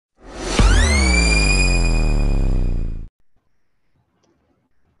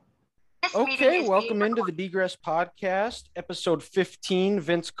Okay, welcome into the Degress Podcast, episode 15,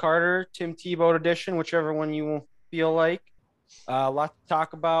 Vince Carter, Tim Tebow edition, whichever one you feel like. A lot to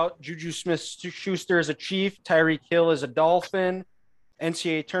talk about. Juju Smith-Schuster is a Chief, Tyreek Hill is a Dolphin.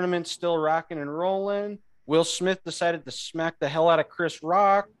 NCAA tournament still rocking and rolling. Will Smith decided to smack the hell out of Chris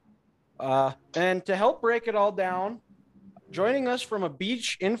Rock. And to help break it all down, joining us from a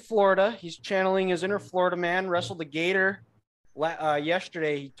beach in Florida, he's channeling his inner Florida man, wrestled a gator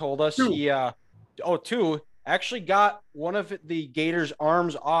yesterday. He told us two, actually got one of the gator's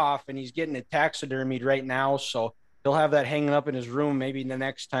arms off, and he's getting it taxidermied right now. So he'll have that hanging up in his room. Maybe the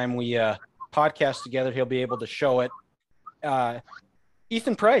next time we podcast together, he'll be able to show it.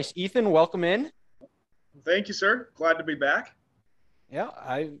 Ethan Price. Ethan, welcome in. Thank you, sir. Glad to be back. Yeah,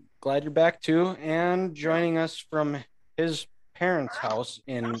 I'm glad you're back too. And joining us from his parents' house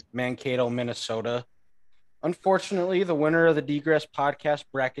in Mankato, Minnesota. Unfortunately, the winner of the Degress Podcast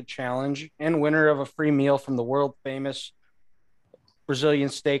Bracket Challenge and winner of a free meal from the world famous Brazilian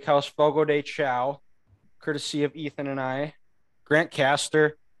steakhouse Fogo de Chao, courtesy of Ethan and I, Grant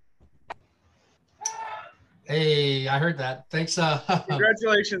Caster. Hey, I heard that. Thanks.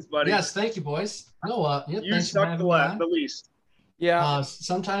 Congratulations, buddy. Yes, thank you, boys. No, you stuck the least. Yeah.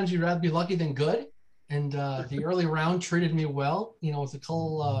 Sometimes you'd rather be lucky than good, and the early round treated me well. With a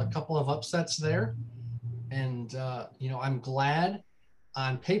couple of upsets there. And, I'm glad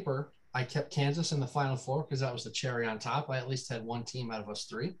on paper I kept Kansas in the Final Four because that was the cherry on top. I at least had one team out of us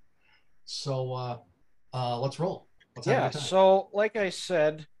three. So let's roll. So like I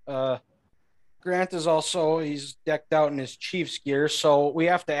said, Grant is he's decked out in his Chiefs gear. So we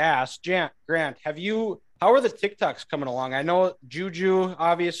have to ask, Grant, how are the TikToks coming along? I know Juju,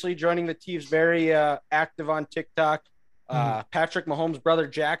 obviously, joining the Chiefs, very active on TikTok. Patrick Mahomes' brother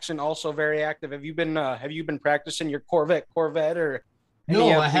Jackson also very active. Have you been practicing your Corvette or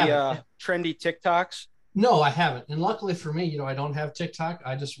any of the trendy TikToks? No, I haven't. And luckily for me, I don't have TikTok.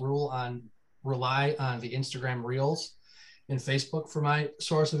 I just rely on the Instagram Reels and Facebook for my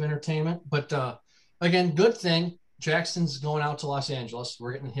source of entertainment. But again, good thing Jackson's going out to Los Angeles.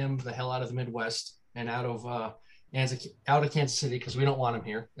 We're getting him the hell out of the Midwest and out of Kansas City because we don't want him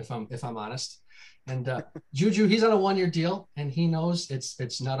here. If I'm honest. And Juju, he's on a 1-year deal, and he knows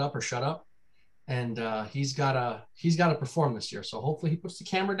it's nut up or shut up, and he's got to perform this year. So hopefully he puts the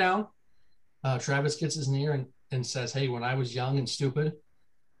camera down. Travis gets his ear and says, "Hey, when I was young and stupid,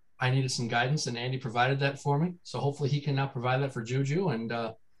 I needed some guidance, and Andy provided that for me. So hopefully he can now provide that for Juju, and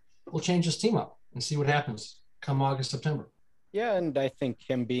we'll change his team up and see what happens come August, September." Yeah, and I think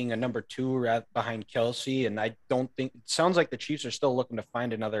him being a number 2 right behind Kelsey, and I don't think it sounds like the Chiefs are still looking to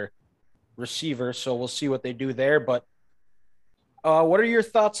find another receiver, so we'll see what they do there. But what are your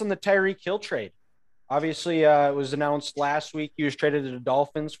thoughts on the Tyreek Hill trade? Obviously, it was announced last week he was traded to the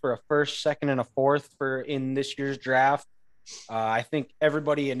Dolphins for a first, second, and a fourth in this year's draft. I think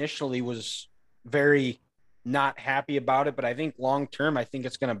everybody initially was very not happy about it, but I think long term, I think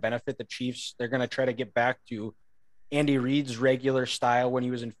it's going to benefit the Chiefs. They're going to try to get back to Andy Reid's regular style when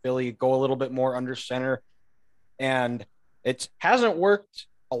he was in Philly, go a little bit more under center, and it hasn't worked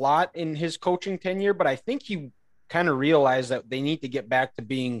a lot in his coaching tenure, but I think he kind of realized that they need to get back to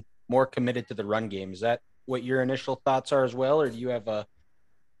being more committed to the run game. Is that what your initial thoughts are as well? Or do you have a...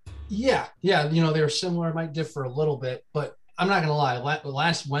 Yeah. They're similar. It might differ a little bit, but I'm not going to lie.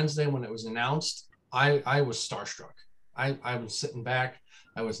 Last Wednesday when it was announced, I was starstruck. I was sitting back.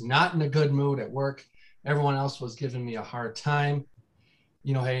 I was not in a good mood at work. Everyone else was giving me a hard time.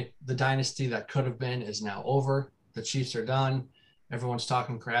 Hey, the dynasty that could have been is now over. The Chiefs are done. Everyone's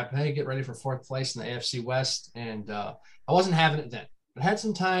talking crap. Hey, get ready for 4th place in the AFC West. And I wasn't having it then. But I had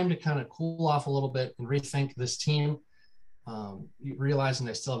some time to kind of cool off a little bit and rethink this team, realizing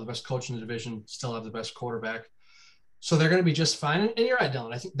they still have the best coach in the division, still have the best quarterback. So they're going to be just fine. And you're right,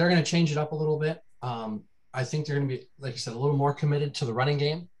 Dylan. I think they're going to change it up a little bit. I think they're going to be, like you said, a little more committed to the running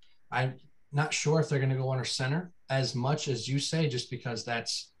game. I'm not sure if they're going to go under center as much as you say, just because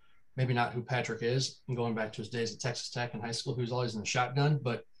that's maybe not who Patrick is, and going back to his days at Texas Tech in high school, he was always in the shotgun.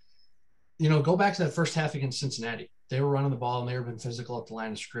 But, go back to that first half against Cincinnati. They were running the ball, and they were being physical at the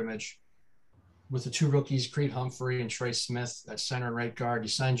line of scrimmage. With the 2 rookies, Creed Humphrey and Trey Smith at center and right guard. You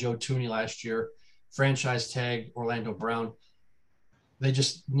signed Joe Tooney last year, franchise tag Orlando Brown. They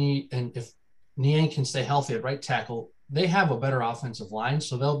just need, and if Niang can stay healthy at right tackle, they have a better offensive line,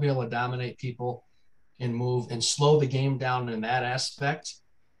 so they'll be able to dominate people and move and slow the game down in that aspect.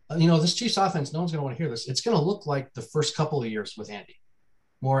 This Chiefs offense, no one's going to want to hear this. It's going to look like the first couple of years with Andy.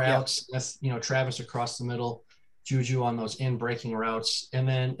 More Alex Smith, Travis across the middle, Juju on those in-breaking routes. And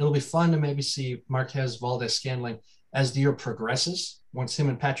then it'll be fun to maybe see Marquez Valdez-Scantling as the year progresses, once him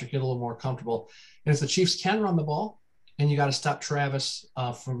and Patrick get a little more comfortable. And if the Chiefs can run the ball, and you got to stop Travis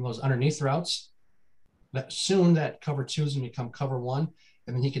from those underneath routes, that soon that cover 2 is going to become cover 1,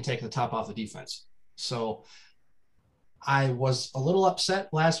 and then he can take the top off the defense. So I was a little upset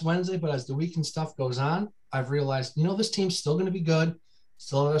last Wednesday, but as the weekend stuff goes on, I've realized, this team's still going to be good,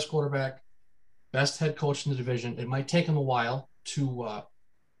 still the best quarterback, best head coach in the division. It might take him a while to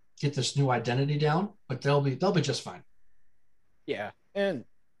get this new identity down, but they'll be just fine. Yeah, and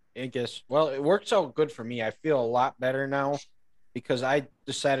I guess, well, it works out good for me. I feel a lot better now because I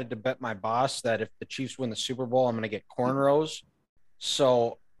decided to bet my boss that if the Chiefs win the Super Bowl, I'm going to get cornrows.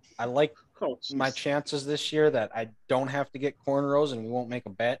 So I like my chances this year that I don't have to get cornrows and we won't make a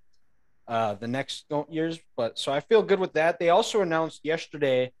bet the next years. But so I feel good with that. They also announced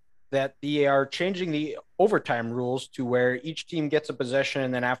yesterday that they are changing the overtime rules to where each team gets a possession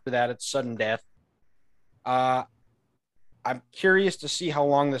and then after that it's sudden death. I'm curious to see how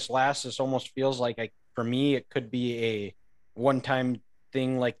long this lasts. This almost feels like, for me, it could be a one-time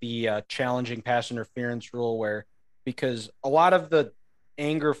thing like the challenging pass interference rule because a lot of the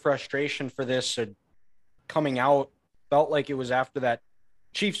anger, frustration for this coming out felt like it was after that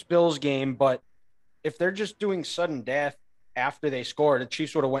Chiefs-Bills game. But if they're just doing sudden death after they scored,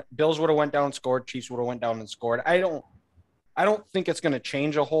 Bills would have went down and scored, Chiefs would have went down and scored. I don't think it's going to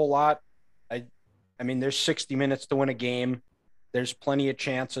change a whole lot. I mean, there's 60 minutes to win a game. There's plenty of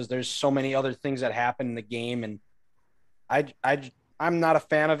chances. There's so many other things that happen in the game. And I'm not a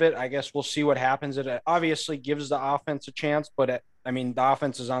fan of it. I guess we'll see what happens. It obviously gives the offense a chance, but the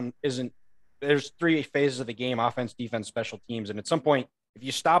offense there's 3 phases of the game: offense, defense, special teams. And at some point, if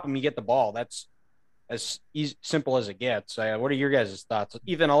you stop them, you get the ball. That's as simple as it gets. What are your guys' thoughts?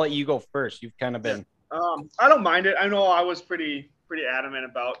 Ethan, I'll let you go first. You've kind of been. I don't mind it. I know I was pretty adamant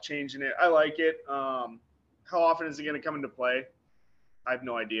about changing it. I like it. How often is it going to come into play? I have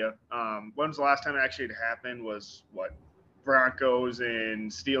no idea. When's the last time it actually happened? Was what, Broncos and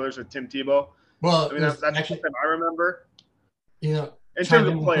Steelers with Tim Tebow? Well, that's actually something I remember. In terms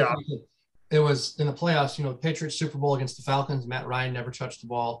of playoffs, it was in the playoffs. The Patriots Super Bowl against the Falcons. Matt Ryan never touched the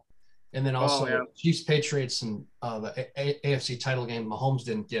ball, and then also Chiefs Patriots and the AFC title game. Mahomes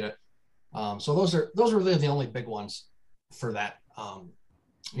didn't get it. So those are really the only big ones for that.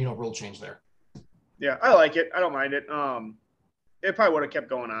 Rule change there. Yeah, I like it. I don't mind it. It probably would have kept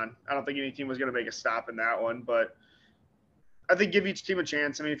going on. I don't think any team was going to make a stop in that one, but I think give each team a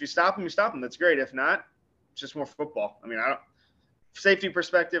chance. I mean, if you stop them, you stop them. That's great. If not, it's just more football. I mean, safety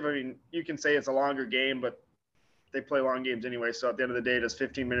perspective, I mean, you can say it's a longer game, but they play long games anyway. So at the end of the day, does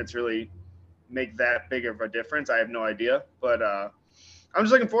 15 minutes really make that big of a difference? I have no idea, but I'm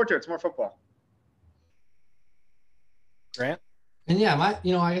just looking forward to it. It's more football. Grant? And yeah,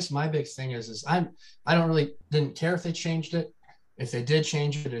 I guess my big thing is I didn't care if they changed it. If they did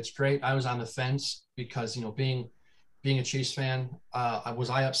change it, it's great. I was on the fence because, being a Chiefs fan, was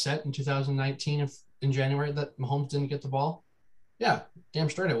I upset in 2019 in January that Mahomes didn't get the ball? Yeah,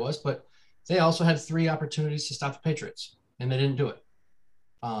 damn straight I was. But they also had 3 opportunities to stop the Patriots, and they didn't do it.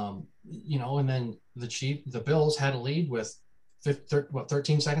 And then the Bills had a lead with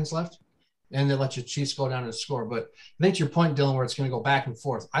 13 seconds left, and they let your Chiefs go down and score. But I think to your point, Dylan, where it's going to go back and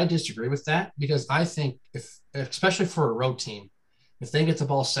forth, I disagree with that because I think especially for a road team, if they get the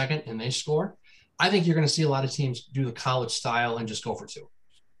ball second and they score, I think you're going to see a lot of teams do the college style and just go for 2.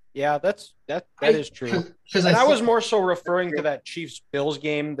 Yeah, that is true. Because I was more so referring to that Chiefs-Bills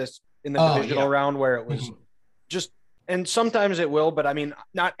game in the divisional round where it was just – and sometimes it will, but, I mean,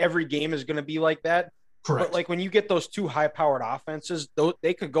 not every game is going to be like that. Correct. But, when you get those 2 high-powered offenses,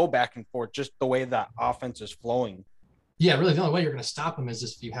 they could go back and forth just the way the offense is flowing. Yeah, really, the only way you're going to stop them is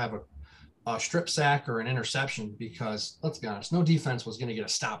if you have a strip sack or an interception because, let's be honest, no defense was going to get a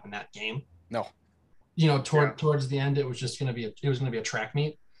stop in that game. No. Towards the end, it was just going to be a track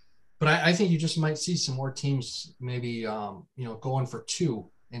meet. But I think you just might see some more teams maybe, going for 2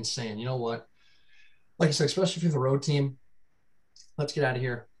 and saying, you know what, like I said, especially if you're the road team, let's get out of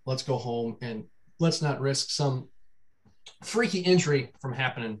here. Let's go home and let's not risk some freaky injury from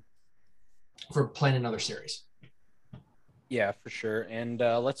happening for playing another series. Yeah, for sure. And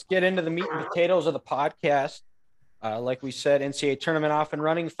let's get into the meat and potatoes of the podcast. Like we said, NCAA tournament off and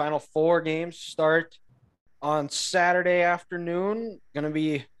running. Final 4 games start on Saturday afternoon. Going to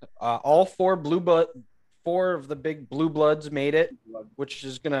be all 4 of the big blue bloods made it, which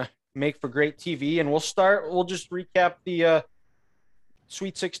is going to make for great TV. And we'll just recap the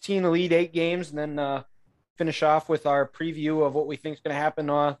Sweet 16 Elite 8 games and then finish off with our preview of what we think is going to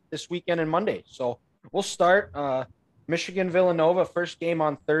happen this weekend and Monday. So we'll start Michigan-Villanova, first game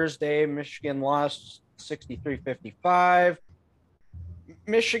on Thursday. Michigan lost 63-55.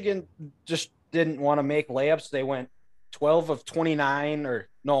 Michigan just didn't want to make layups. They went 12 of 29, or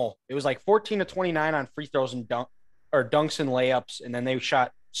no, it was like 14 of 29 on free throws and dunks and layups, and then they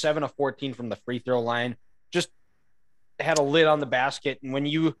shot 7 of 14 from the free throw line. Just had a lid on the basket, and when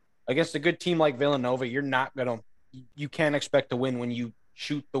you against a good team like Villanova, you can't expect to win when you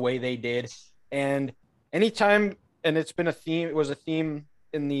shoot the way they did. And anytime, and it's been a theme. It was a theme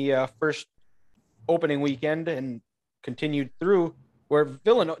in the first opening weekend and continued through, where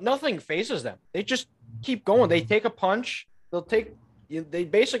Villanova, nothing phases them. They just keep going. They take a punch. They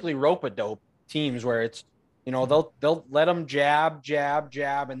basically rope a dope teams where it's, they'll let them jab,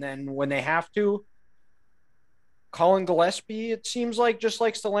 and then when they have to, Colin Gillespie, it seems like, just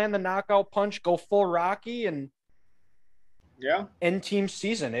likes to land the knockout punch, go full Rocky, and end team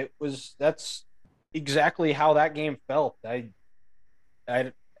season. That's exactly how that game felt.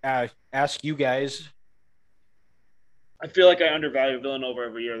 I ask you guys. I feel like I undervalue Villanova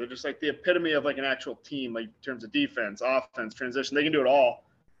every year. They're just like the epitome of like an actual team, like in terms of defense, offense, transition. They can do it all,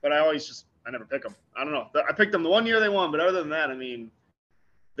 but I never pick them. I don't know. I picked them the one year they won, but other than that, I mean,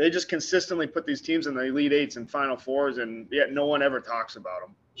 they just consistently put these teams in the Elite Eights and Final Fours, and yet no one ever talks about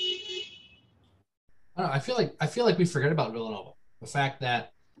them. I don't know. I feel like we forget about Villanova. The fact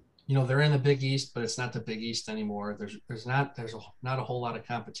that, they're in the Big East, but it's not the Big East anymore. There's not a whole lot of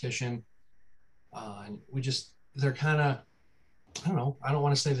competition. And they're kind of, I don't know. I don't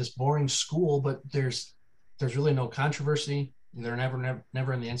want to say this boring school, but there's really no controversy. They're never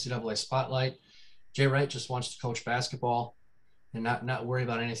in the NCAA spotlight. Jay Wright just wants to coach basketball and not worry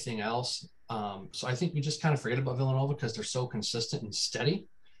about anything else. So I think we just kind of forget about Villanova because they're so consistent and steady.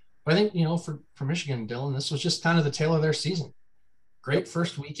 But I think, for Michigan, Dylan, this was just kind of the tail of their season. Great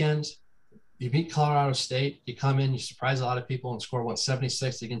first weekend. You beat Colorado State. You come in, you surprise a lot of people and score,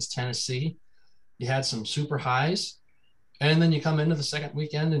 76 against Tennessee. You had some super highs. And then you come into the second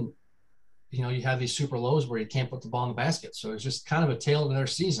weekend and, you have these super lows where you can't put the ball in the basket. So it's just kind of a tail of their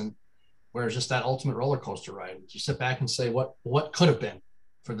season where it's just that ultimate roller coaster ride. You sit back and say, what could have been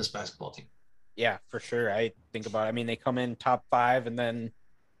for this basketball team? Yeah, for sure. I think about it. I mean, they come in top 5 and then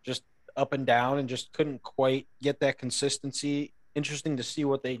just up and down and just couldn't quite get that consistency. Interesting to see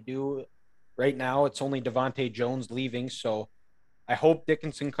what they do. Right now, it's only Devontae Jones leaving, so I hope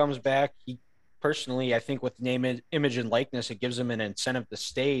Dickinson comes back. He personally, I think with name, image, and likeness, it gives him an incentive to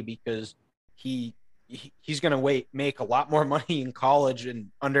stay because he's going to make a lot more money in college and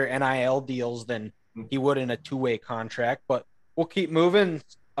under NIL deals than he would in a two-way contract. But we'll keep moving.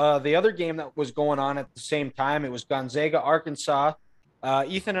 The other game that was going on at the same time, it was Gonzaga, Arkansas.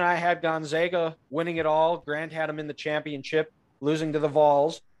 Ethan and I had Gonzaga winning it all. Grant had him in the championship, losing to the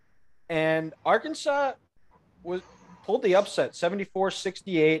Vols. And Arkansas pulled the upset,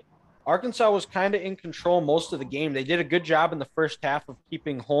 74-68. Arkansas was kind of in control most of the game. They did a good job in the first half of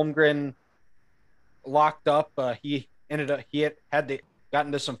keeping Holmgren locked up. He had got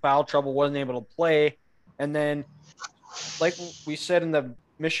into some foul trouble, wasn't able to play. And then, like we said in the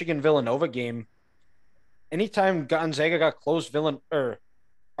Michigan-Villanova game, anytime Gonzaga got close,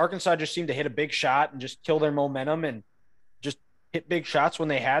 Arkansas just seemed to hit a big shot and just kill their momentum and just hit big shots when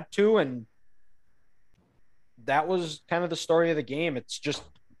they had to. And that was kind of the story of the game. It's just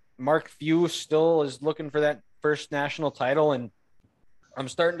Mark Few still is looking for that first national title. And I'm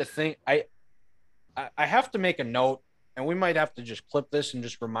starting to think I have to make a note, and we might have to just clip this and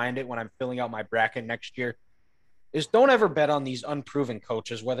just remind it when I'm filling out my bracket next year, is don't ever bet on these unproven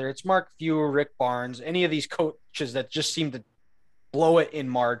coaches, whether it's Mark Few, Rick Barnes, any of these coaches that just seem to blow it in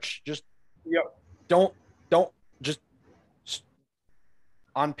March. Just don't just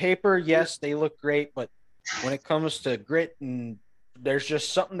on paper, yes, they look great, but when it comes to grit, and there's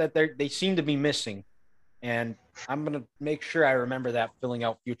just something that they seem to be missing. And I'm going to make sure I remember that filling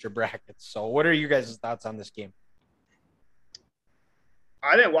out future brackets. So what are you guys' thoughts on this game?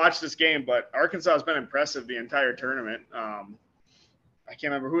 I didn't watch this game, but Arkansas has been impressive the entire tournament. I can't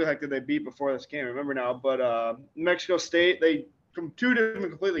remember who the heck did they beat before this game. I remember now, but New Mexico State, they from two different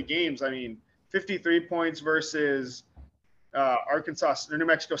completely games. I mean, 53 points versus Arkansas or New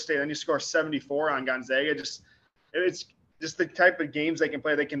Mexico State. Then you score 74 on Gonzaga. It's just the type of games they can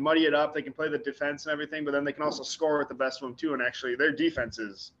play. They can muddy it up. They can play the defense and everything, but then they can also score with the best of them too. And actually, their defense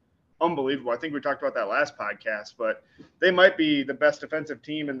is unbelievable. I think we talked about that last podcast, but they might be the best defensive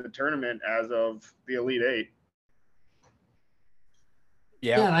team in the tournament as of the Elite Eight.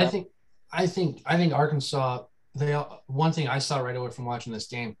 Yeah, and I think Arkansas. One thing I saw right away from watching this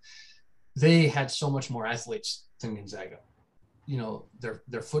game, they had so much more athletes than Gonzaga.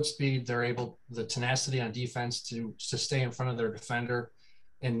 Their foot speed, the tenacity on defense to stay in front of their defender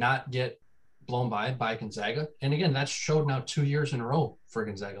and not get blown by Gonzaga. And again, that's showed now 2 years in a row for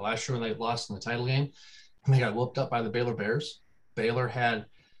Gonzaga. Last year when they lost in the title game, and they got whooped up by the Baylor Bears. Baylor had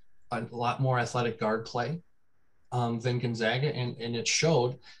a lot more athletic guard play than Gonzaga, and it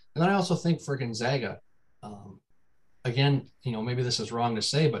showed. And then I also think for Gonzaga, again, maybe this is wrong to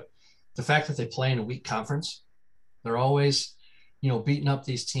say, but the fact that they play in a weak conference, they're always, beating up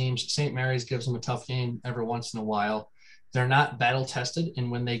these teams. St. Mary's gives them a tough game every once in a while. They're not battle tested, and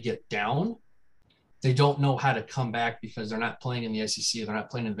when they get down, they don't know how to come back because they're not playing in the SEC, they're not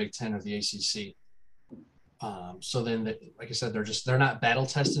playing in the Big Ten or the ACC. So then, like I said, they're not battle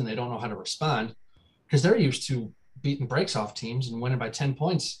tested, and they don't know how to respond because they're used to beating breaks off teams and winning by 10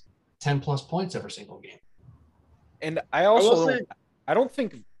 points, 10 plus points every single game. And I also I don't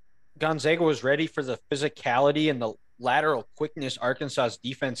think Gonzaga was ready for the physicality and the lateral quickness Arkansas's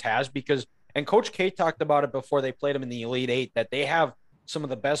defense has because, and Coach K talked about it before they played them in the Elite Eight, that they have some of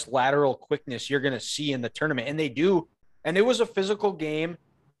the best lateral quickness you're going to see in the tournament. And they do. And it was a physical game.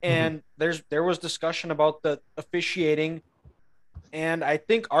 And there was discussion about the officiating. And I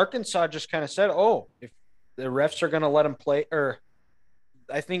think Arkansas just kind of said, oh, if the refs are going to let them play, or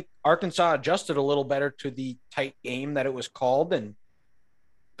I think Arkansas adjusted a little better to the tight game that it was called, and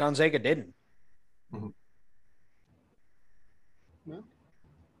Gonzaga didn't. Mm-hmm. Yeah.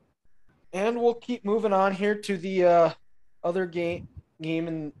 And we'll keep moving on here to the other game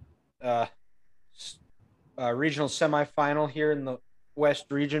in regional semifinal here in the West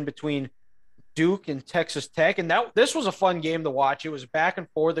region between Duke and Texas Tech. And this was a fun game to watch. It was back and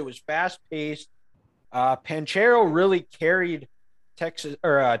forth. It was fast paced. Panchero really carried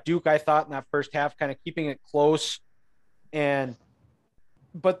Duke, I thought, in that first half, kind of keeping it close.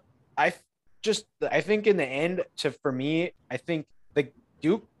 But I think in the end, for me, I think the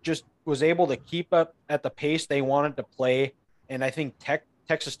Duke just was able to keep up at the pace they wanted to play. And I think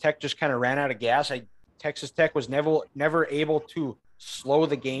Texas Tech just kind of ran out of gas. Texas Tech was never able to slow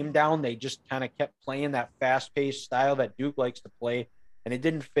the game down. They just kind of kept playing that fast-paced style that Duke likes to play, and it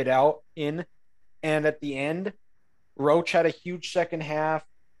didn't fit out in. And at the end, Roach had a huge second half,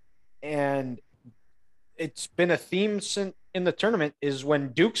 and it's been a theme in the tournament is when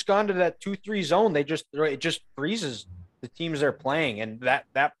Duke's gone to that 2-3 zone, it just freezes the teams they're playing, and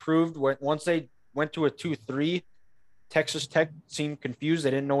that proved once they went to a 2-3, Texas Tech seemed confused.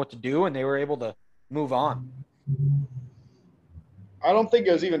 They didn't know what to do, and they were able to move on. I don't think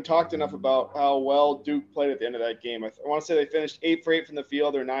it was even talked enough about how well Duke played at the end of that game. I want to say they finished 8 for 8 from the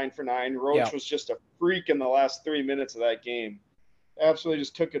field or 9 for 9. Roach was just a freak in the last 3 minutes of that game. Absolutely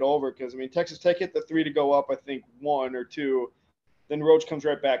just took it over because, Texas Tech hit the 3 to go up, I think, 1 or 2. Then Roach comes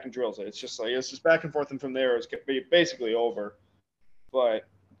right back and drills it. It's just back and forth, and from there it's basically over. But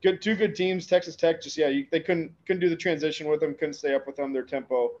two good teams. Texas Tech they couldn't do the transition with them, couldn't stay up with them, their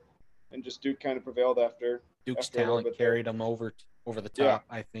tempo, and just Duke kind of prevailed after. Duke's talent carried them over the top,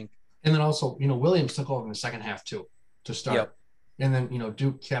 I think. And then also, Williams took over in the second half too to start. Yep. And then,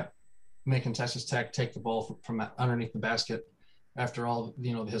 Duke kept making Texas Tech take the ball from underneath the basket after all,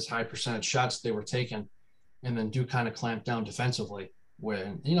 his high percentage shots they were taking. And then Duke kind of clamped down defensively.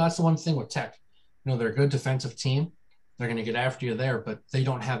 When, that's the one thing with Tech. They're a good defensive team. They're going to get after you there, but they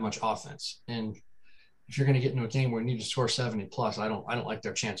don't have much offense. And if you're going to get into a game where you need to score 70 plus, I don't like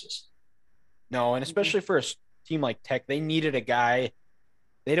their chances. No, and especially for a team like Tech, they needed a guy.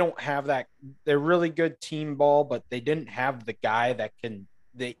 They don't have that. They're really good team ball, but they didn't have the guy that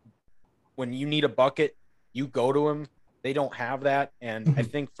when you need a bucket, you go to him. They don't have that. And I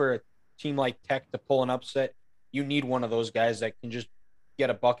think for a team like Tech to pull an upset, you need one of those guys that can just get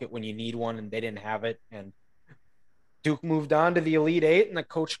a bucket when you need one, and they didn't have it. And Duke moved on to the Elite Eight, and the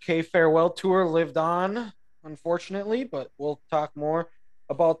Coach K farewell tour lived on, unfortunately, but we'll talk more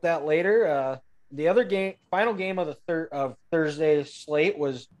about that later. The other final game of Thursday's slate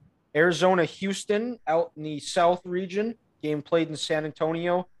was Arizona-Houston out in the South region. Game played in San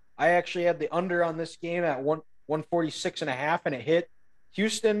Antonio. I actually had the under on this game at 146.5, and it hit.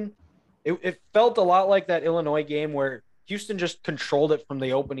 Houston, it felt a lot like that Illinois game where Houston just controlled it from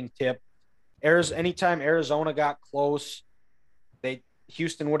the opening tip. Anytime Arizona got close,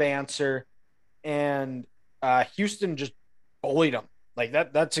 Houston would answer, and Houston just bullied them. Like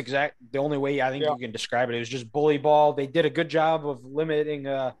that's the only way I think you can describe it. It was just bully ball. They did a good job of limiting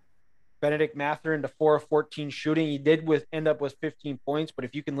Benedict Mathurin to 4 of 14 shooting. He did end up with 15 points, but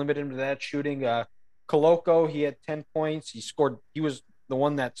if you can limit him to that shooting, Koloko, he had 10 points. He was the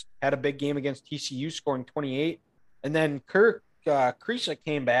one that had a big game against TCU, scoring 28. And then Kirk Kriisa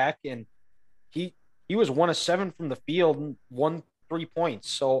came back, and he was 1 of 7 from the field and won 3 points.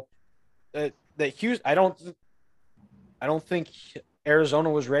 So I don't think Arizona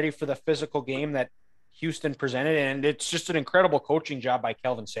was ready for the physical game that Houston presented, and it's just an incredible coaching job by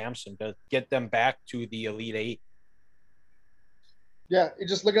Kelvin Sampson to get them back to the Elite Eight. Yeah,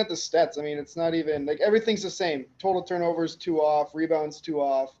 just looking at the stats, I mean, it's not even like everything's the same. Total turnovers, 2 off, rebounds, 2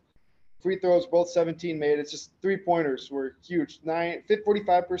 off, free throws, both 17 made. It's just 3-pointers were huge.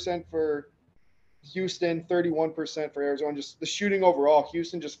 45% for Houston, 31% for Arizona. Just the shooting overall,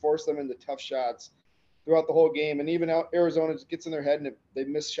 Houston just forced them into tough shots throughout the whole game. And even out Arizona just gets in their head and they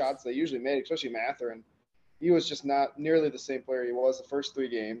miss shots they usually made, especially Mathurin. He was just not nearly the same player he was the first 3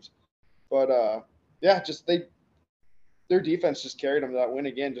 games. But yeah, just their defense just carried them to that win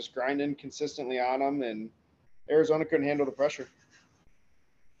again, just grinding consistently on them, and Arizona couldn't handle the pressure.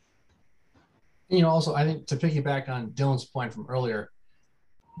 Also, I think to piggyback on Dylan's point from earlier,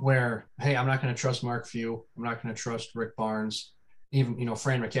 where, hey, I'm not going to trust Mark Few. I'm not going to trust Rick Barnes, even,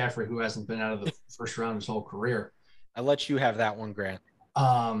 Fran McCaffrey, who hasn't been out of the first round his whole career. I'll let you have that one, Grant.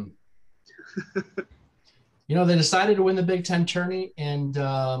 They decided to win the Big Ten tourney, and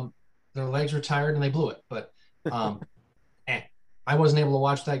their legs were tired and they blew it. But I wasn't able to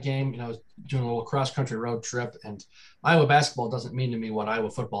watch that game. I was doing a little cross-country road trip, and Iowa basketball doesn't mean to me what Iowa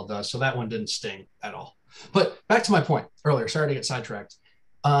football does, so that one didn't sting at all. But back to my point earlier, sorry to get sidetracked.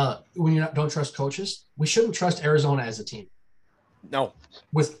 When you don't trust coaches, we shouldn't trust Arizona as a team. No.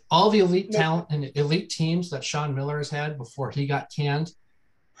 With all the elite talent and elite teams that Sean Miller has had before he got canned,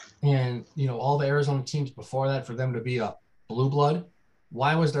 and, all the Arizona teams before that, for them to be a blue blood,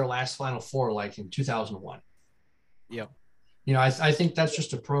 why was their last Final Four like in 2001? Yep. I think that's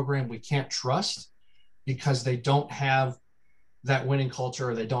just a program we can't trust because they don't have that winning culture,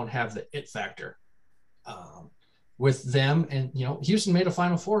 or they don't have the it factor with them. And, Houston made a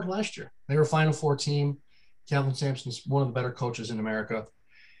Final Four last year. They were a Final Four team. Kelvin Sampson's one of the better coaches in America.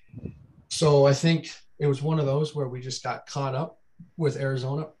 So I think it was one of those where we just got caught up with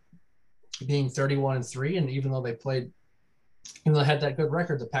Arizona being 31-3. And even though they had that good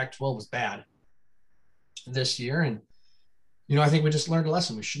record, the Pac-12 was bad this year. And, I think we just learned a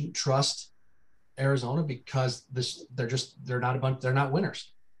lesson. We shouldn't trust Arizona because they're not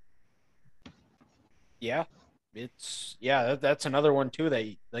winners. Yeah, that's another one too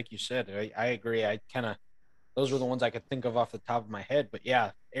that, like you said, I agree. Those were the ones I could think of off the top of my head. But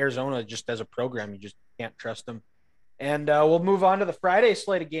yeah, Arizona, just as a program, you just can't trust them. And we'll move on to the Friday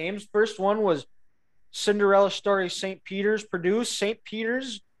slate of games. First one was Cinderella story, St. Peter's, Purdue. St.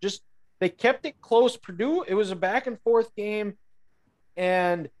 Peter's they kept it close. Purdue, it was a back and forth game,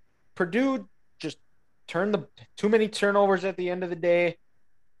 and Purdue just turned too many turnovers at the end of the day.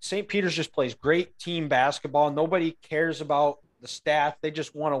 St. Peter's just plays great team basketball. Nobody cares about the stats. They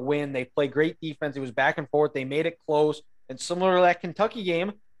just want to win. They play great defense. It was back and forth. They made it close. And similar to that Kentucky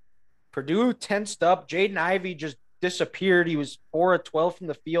game, Purdue tensed up. Jaden Ivey just disappeared. He was 4 of 12 from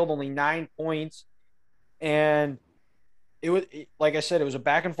the field, only 9 points. And it was, like I said, it was a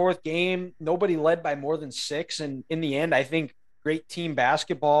back and forth game. Nobody led by more than 6. And in the end, I think great team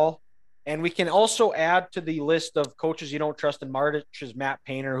basketball. And we can also add to the list of coaches you don't trust in Martich is Matt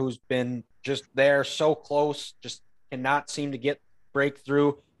Painter, who's been just there so close, just cannot seem to break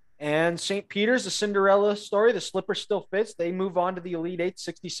through. And St. Peter's, the Cinderella story, the slipper still fits. They move on to the Elite Eight,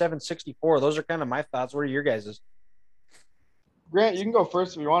 67-64. Those are kind of my thoughts. What are your guys's? Grant, you can go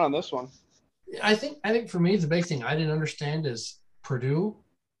first if you want on this one. I think for me, the big thing I didn't understand is Purdue,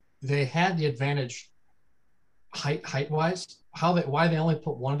 they had the advantage height-wise. Why they only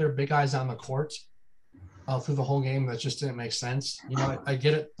put one of their big guys on the court through the whole game, that just didn't make sense. I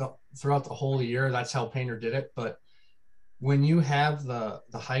get it throughout the whole year. That's how Painter did it. But when you have the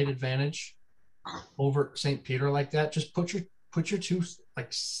height advantage over St. Peter like that, just put your 2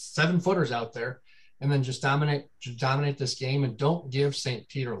 like 7-footers out there, and then just dominate this game, and don't give St.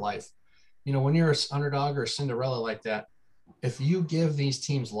 Peter life. When you're an underdog or a Cinderella like that, if you give these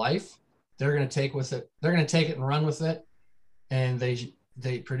teams life, they're going to take with it. They're going to take it and run with it. And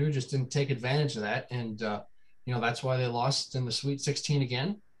Purdue just didn't take advantage of that. And, that's why they lost in the Sweet 16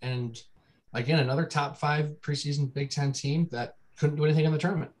 again. And again, another top 5 preseason Big Ten team that couldn't do anything in the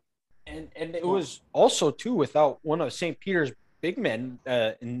tournament. And it was also too without one of St. Peter's big men,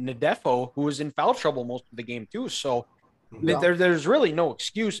 Nadefo, who was in foul trouble most of the game too. So there's really no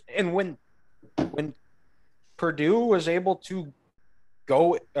excuse. And when Purdue was able to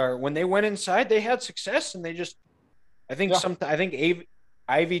go, or when they went inside, they had success, and they just, I think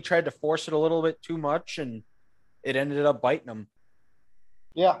Ivy tried to force it a little bit too much, and it ended up biting them.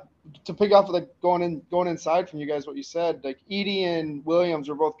 Yeah, to pick off of the going inside from you guys, what you said, like Edey and Williams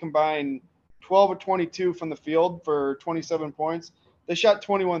were both combined 12 of 22 from the field for 27 points. They shot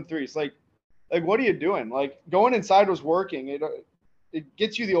 21 threes. Like what are you doing? Like, going inside was working. it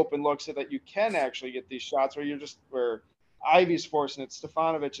gets you the open look so that you can actually get these shots where Ivy's forcing it,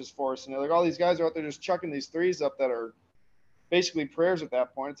 Stefanovic is forcing it. Like all these guys are out there just chucking these threes up that are basically prayers at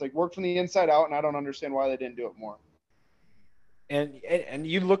that point. It's like work from the inside out, and I don't understand why they didn't do it more. And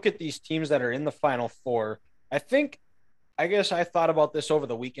you look at these teams that are in the Final Four. I guess I thought about this over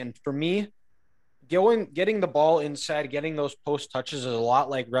the weekend. For me, getting the ball inside, getting those post touches is a lot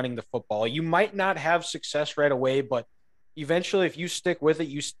like running the football. You might not have success right away, but eventually, if you stick with it,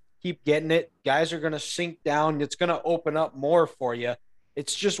 you keep getting it. Guys are going to sink down. It's going to open up more for you.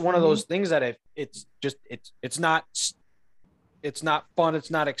 It's just one of those things that it's not fun.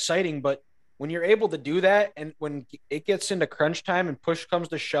 It's not exciting, but when you're able to do that, and when it gets into crunch time and push comes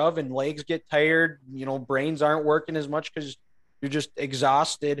to shove and legs get tired, brains aren't working as much because you're just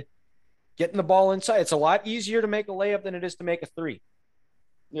exhausted, getting the ball inside, it's a lot easier to make a layup than it is to make a three.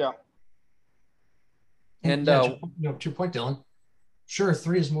 Yeah. And to your point, Dylan, sure,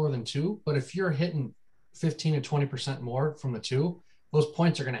 3 is more than 2, but if you're hitting 15 to 20% more from the 2, those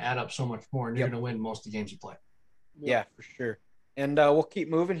points are going to add up so much more, and you're going to win most of the games you play. Yeah, for sure. And we'll keep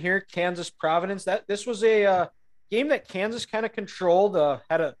moving here. Kansas Providence. This was a game that Kansas kind of controlled.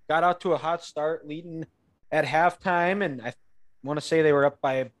 Got out to a hot start, leading at halftime, and I want to say they were up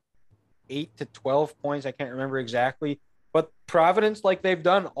by 8 to 12 points. I can't remember exactly, but Providence, like they've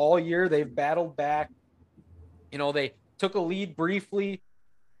done all year, they've battled back. They took a lead briefly,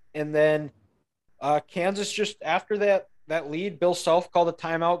 and then Kansas just after that lead, Bill Self called a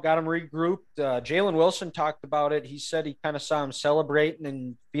timeout, got him regrouped. Jalen Wilson talked about it. He said he kind of saw him celebrating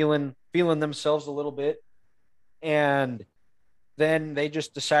and feeling themselves a little bit. And then they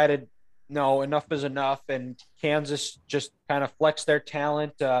just decided, no, enough is enough. And Kansas just kind of flexed their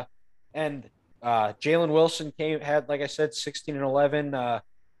talent. And Jalen Wilson had, like I said, 16 and 11.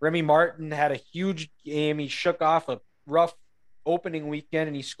 Remy Martin had a huge game. He shook off a rough opening weekend,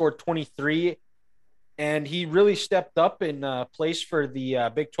 and he scored 23. And he really stepped up in place for the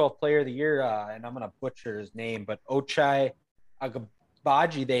Big 12 Player of the Year, and I'm going to butcher his name, but Ochai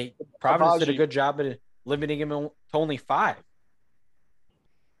Agbaji. Providence did a good job at limiting him to only 5.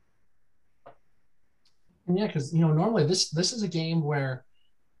 Yeah, because normally this is a game where,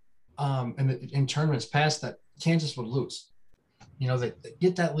 in tournaments past, that Kansas would lose. They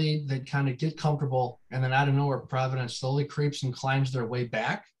get that lead, they kind of get comfortable, and then out of nowhere, Providence slowly creeps and climbs their way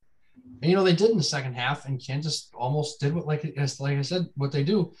back. And they did in the second half, and Kansas almost did like I said, what they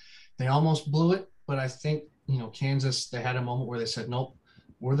do. They almost blew it, but I think Kansas, they had a moment where they said, nope,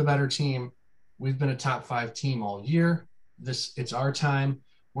 we're the better team. We've been a top 5 team all year. It's our time.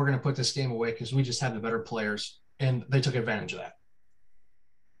 We're going to put this game away because we just have the better players, and they took advantage of that.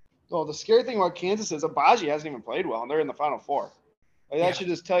 Well, the scary thing about Kansas is Agbaji hasn't even played well, and they're in the Final Four. That should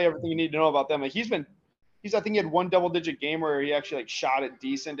just tell you everything you need to know about them. Like I think he had one double-digit game where he actually shot it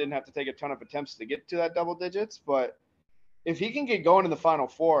decent, didn't have to take a ton of attempts to get to that double digits. But if he can get going in the Final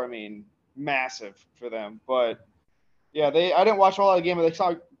Four, massive for them. But yeah, I didn't watch a lot of the game, but they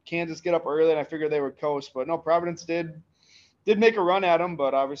saw Kansas get up early, and I figured they would coast. But no, Providence did make a run at them,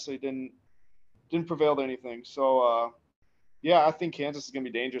 but obviously didn't prevail to anything. So yeah, I think Kansas is going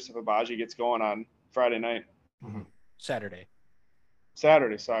to be dangerous if Agbaji gets going on Friday night. Mm-hmm. Saturday.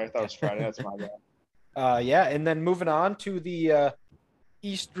 Sorry, I thought it was Friday. That's my bad. Yeah, and then moving on to the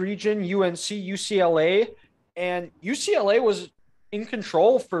East region, UNC, UCLA. And UCLA was in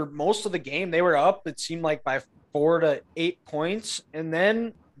control for most of the game. They were up, it seemed like, by 4 to 8 points. And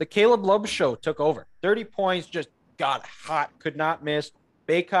then the Caleb Love show took over. 30 points, just got hot, could not miss.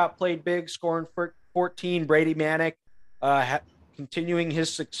 Baycott played big, scoring 14. Brady Manick continuing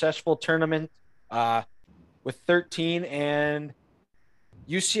his successful tournament with 13. And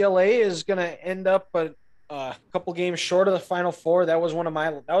UCLA is going to end up a couple games short of the Final Four. That was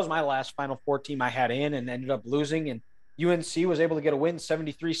my last Final Four team I had in, and ended up losing. And UNC was able to get a win,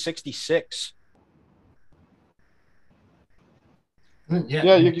 73-66.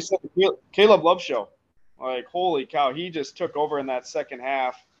 Yeah, you said the Caleb Love show. Like, holy cow, he just took over in that second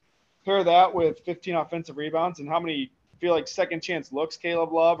half. Pair that with 15 offensive rebounds, and how many feel like second chance looks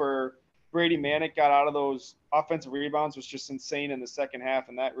Caleb Love or Brady Manick got out of those offensive rebounds was just insane in the second half,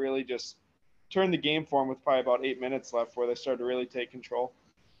 and that really just turned the game for them with probably about 8 minutes left where they started to really take control.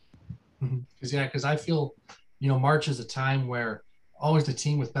 Because I feel, March is a time where always the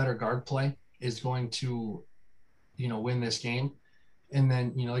team with better guard play is going to, win this game. And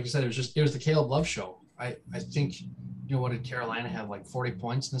then, like you said, it was the Caleb Love show. I think, what did Carolina have, like 40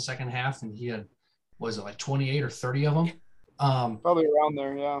 points in the second half, and he had, was it like 28 or 30 of them? Probably around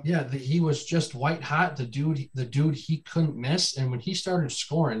there, yeah. Yeah, he was just white hot. The dude he couldn't miss, and when he started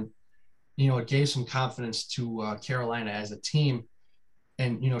scoring, it gave some confidence to Carolina as a team.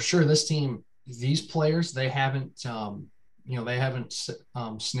 And, sure, this team, these players, they haven't,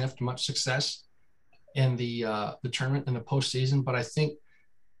 sniffed much success in the tournament in the postseason. But I think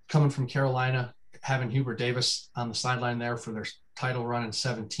coming from Carolina, having Hubert Davis on the sideline there for their title run in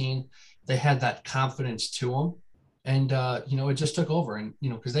 17, they had that confidence to them. And, it just took over. And,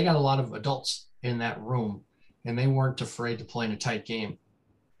 because they got a lot of adults in that room and they weren't afraid to play in a tight game.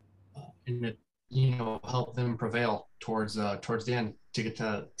 And it, helped them prevail towards the end to get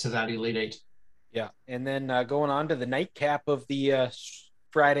to that Elite Eight. Yeah. And then going on to the nightcap of the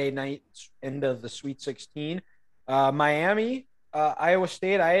Friday night end of the Sweet 16, Miami, Iowa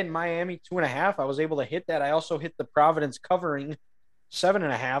State. I had Miami 2.5. I was able to hit that. I also hit the Providence covering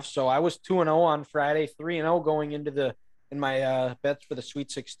 7.5. So I was 2-0 on Friday, 3-0 going into in my bets for the Sweet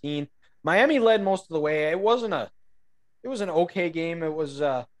 16. Miami led most of the way. It was an okay game. It was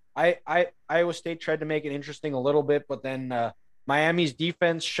Iowa State tried to make it interesting a little bit, but then Miami's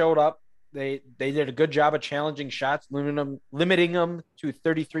defense showed up. They did a good job of challenging shots, limiting them to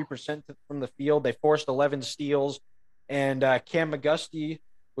 33% from the field. They forced 11 steals, and Cam McGusty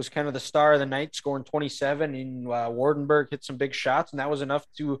was kind of the star of the night, scoring 27, and Wardenberg hit some big shots, and that was enough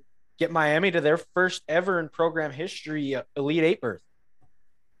to get Miami to their first ever in program history Elite Eight berth.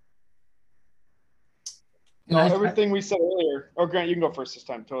 Everything we said earlier. Oh, Grant, you can go first this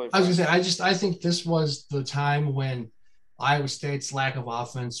time. Totally. I was gonna say, I think this was the time when Iowa State's lack of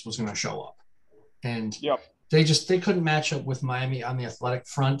offense was going to show up, and they couldn't match up with Miami on the athletic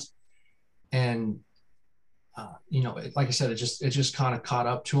front, and like I said, it just kind of caught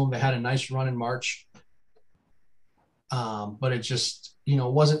up to them. They had a nice run in March, but it just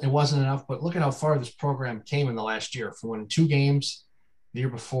wasn't enough. But look at how far this program came in the last year. From winning 2 games the year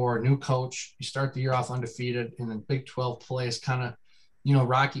before, new coach, you start the year off undefeated, and then Big 12 play is kind of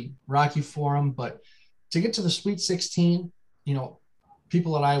rocky for them, but to get to the Sweet 16,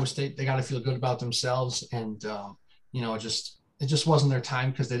 people at Iowa State, they got to feel good about themselves. And, it just wasn't their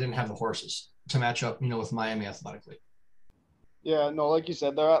time because they didn't have the horses to match up, with Miami athletically. Yeah, no, like you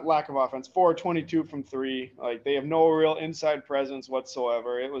said, they're at lack of offense. 4-22 from 3. Like, they have no real inside presence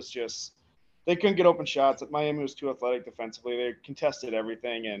whatsoever. It was just they couldn't get open shots. Miami was too athletic defensively. They contested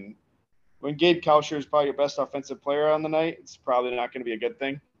everything. And when Gabe Kalsher is probably your best offensive player on the night, it's probably not going to be a good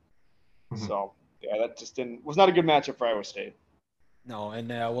thing. Mm-hmm. So, yeah, that just was not a good matchup for Iowa State. No, and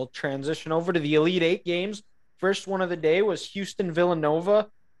we'll transition over to the Elite Eight games. First one of the day was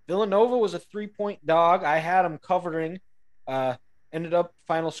Houston-Villanova. Villanova was a 3-point dog. I had them covering. Ended up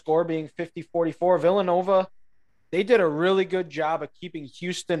final score being 50-44. Villanova, they did a really good job of keeping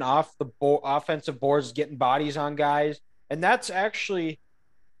Houston off the offensive boards, getting bodies on guys. And that's actually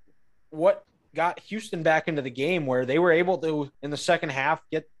what got Houston back into the game, where they were able to, in the second half,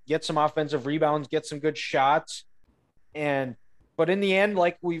 get some offensive rebounds, get some good shots. But in the end,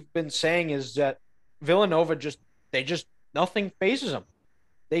 like we've been saying, is that Villanova nothing phases them.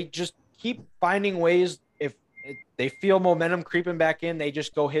 They just keep finding ways. If they feel momentum creeping back in, they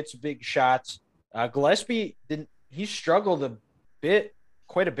just go hit some big shots. Gillespie he struggled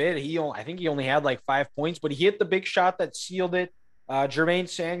quite a bit. I think he only had like 5 points, but he hit the big shot that sealed it. Jermaine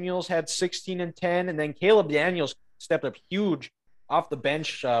Samuels had 16 and 10, and then Caleb Daniels stepped up huge off the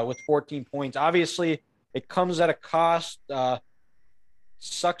bench with 14 points. Obviously, it comes at a cost.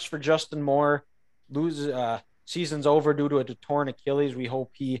 Sucks for Justin Moore. Season's over due to a torn Achilles. We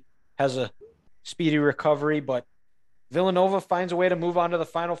hope he has a speedy recovery, but Villanova finds a way to move on to the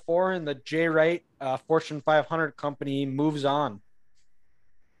Final Four, and the Jay Wright Fortune 500 company moves on.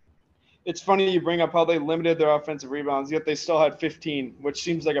 It's funny you bring up how they limited their offensive rebounds, yet they still had 15, which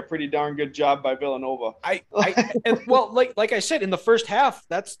seems like a pretty darn good job by Villanova. Well, like I said, in the first half,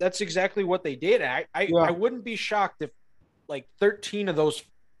 that's exactly what they did. I wouldn't be shocked if like 13 of those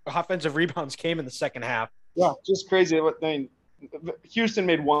offensive rebounds came in the second half. Yeah, just crazy. Houston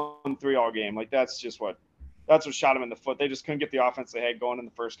made 1 3 all game. Like that's what shot them in the foot. They just couldn't get the offense they had going in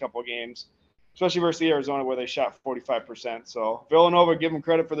the first couple of games, especially versus Arizona where they shot 45%. So Villanova, give them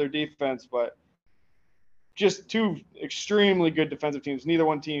credit for their defense, but just 2 extremely good defensive teams.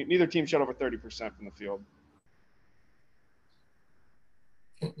 Neither team shot over 30% from the field.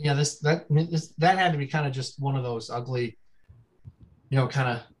 Yeah, that had to be kind of just one of those ugly,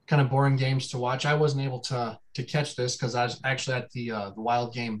 kind of boring games to watch. I wasn't able to catch this because I was actually at the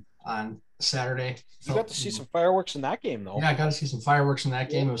Wild game on Saturday. You got to see some fireworks in that game, though. Yeah, I got to see some fireworks in that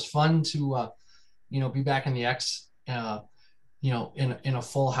game. It was fun to, be back in the X, in a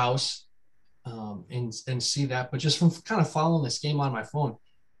full house, and see that. But just from kind of following this game on my phone,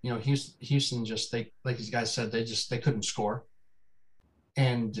 Houston just like these guys said, they couldn't score,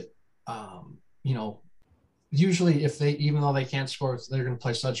 and usually if they, even though they can't score, they're going to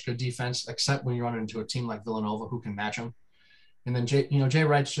play such good defense, except when you run into a team like Villanova who can match them. And then Jay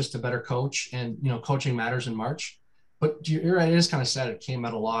Wright's just a better coach, and coaching matters in March. But you're right, it is kind of sad it came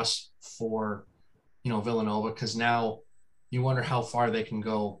at a loss for Villanova, because now you wonder how far they can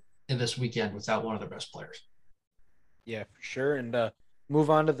go in this weekend without one of their best players. Yeah, for sure. And move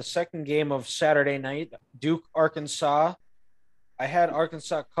on to the second game of Saturday night, Duke, Arkansas. I had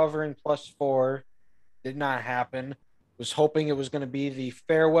Arkansas covering +4. Did not happen. Was hoping it was going to be the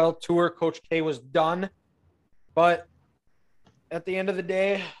farewell tour. Coach K was done. But at the end of the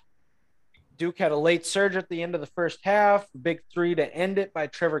day, Duke had a late surge at the end of the first half. Big three to end it by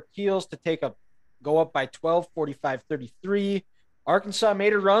Trevor Keels to go up by 12, 45-33. Arkansas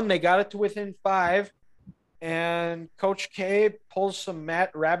made a run. They got it to within 5. And Coach K pulls some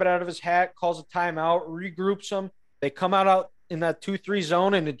Matt Rabbit out of his hat, calls a timeout, regroups them. They come out in that 2-3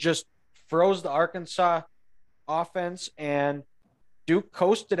 zone, and it just froze the Arkansas offense. And Duke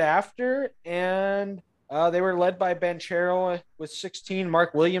coasted after, and they were led by Banchero with 16.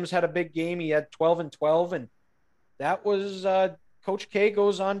 Mark Williams had a big game. He had 12 and 12, and that was Coach K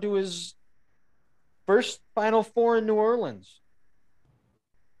goes on to his first Final Four in New Orleans.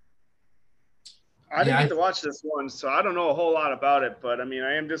 I didn't get to watch this one, so I don't know a whole lot about it. But, I mean,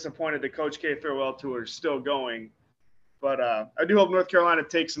 I am disappointed the Coach K farewell tour is still going. But I do hope North Carolina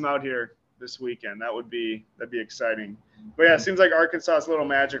takes them out here this weekend. That'd be exciting. But, yeah, it seems like Arkansas's little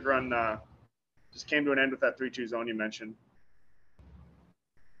magic run just came to an end with that 3-2 zone you mentioned.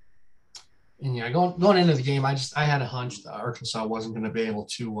 And, yeah, going into the game, I had a hunch that Arkansas wasn't going to be able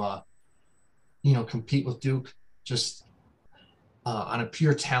to, compete with Duke just on a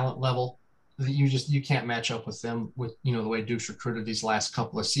pure talent level. You can't match up with them with the way Duke's recruited these last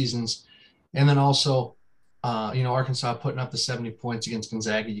couple of seasons. And then also Arkansas putting up the 70 points against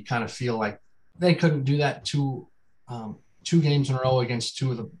Gonzaga, you kind of feel like they couldn't do that two games in a row against two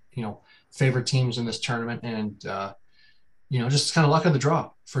of the favorite teams in this tournament. And just kind of luck of the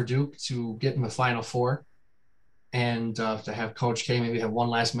draw for Duke to get in the Final Four and to have Coach K maybe have one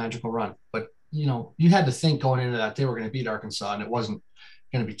last magical run. But you had to think going into that they were going to beat Arkansas, and it wasn't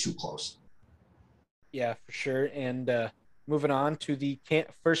going to be too close. Yeah, for sure. And moving on to the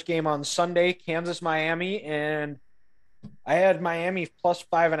first game on Sunday, Kansas-Miami. And I had Miami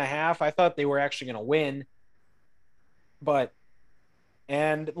 +5.5. I thought they were actually going to win.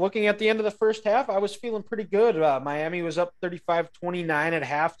 And looking at the end of the first half, I was feeling pretty good. Miami was up 35-29 at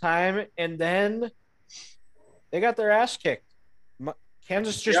halftime. And then they got their ass kicked.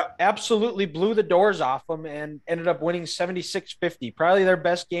 Kansas just absolutely blew the doors off them and ended up winning 76-50. Probably their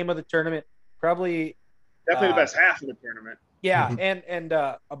best game of the tournament. Definitely the best half of the tournament. Yeah, and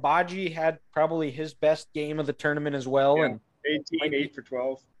Abaji had probably his best game of the tournament as well. Yeah, and 18, 8 for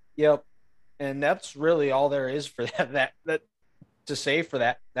 12. Yep, and that's really all there is for that to say for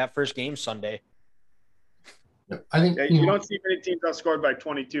that first game Sunday. I think you don't see many teams outscored by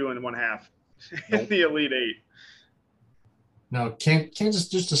 22 in one half in the Elite Eight. No, Kansas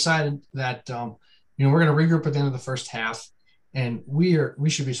just decided that we're going to regroup at the end of the first half. And we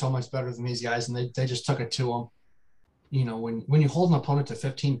should be so much better than these guys, and they just took it to them. When you hold an opponent to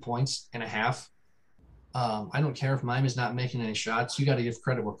 15 points and a half, I don't care if Miami's not making any shots. You got to give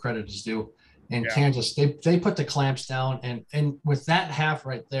credit where credit is due. And Kansas, they put the clamps down, and with that half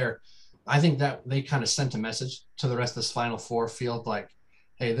right there, I think that they kind of sent a message to the rest of this Final Four field, like,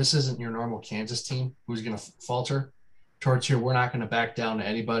 hey, this isn't your normal Kansas team who's going to falter towards here. We're not going to back down to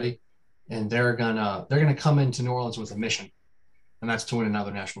anybody, and they're gonna come into New Orleans with a mission. And that's to win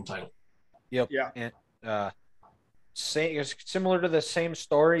another national title. Yep. Yeah. And similar to the same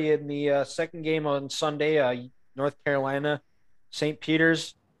story in the second game on Sunday, North Carolina, St.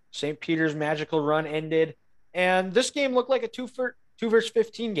 Peter's magical run ended, and this game looked like a 2 versus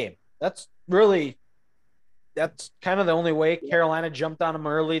 15 game. That's kind of the only way. Carolina jumped on them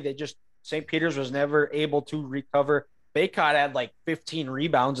early. St. Peter's was never able to recover. Baycott had like 15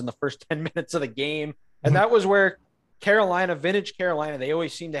 rebounds in the first 10 minutes of the game, and that was where vintage Carolina, they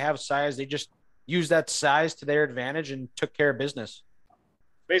always seem to have size. They just used that size to their advantage and took care of business.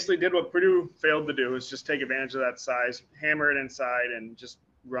 Basically did what Purdue failed to do, is just take advantage of that size, hammer it inside, and just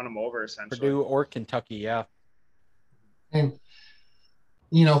run them over, essentially. Purdue or Kentucky, yeah. And,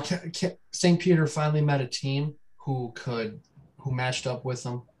 St. Peter finally met a team who matched up with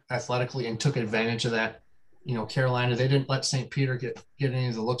them athletically and took advantage of that. Carolina, they didn't let St. Peter get any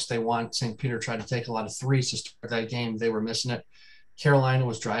of the looks they want. St. Peter tried to take a lot of threes to start that game. They were missing it. Carolina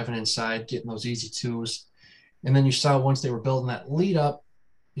was driving inside, getting those easy twos. And then you saw once they were building that lead up,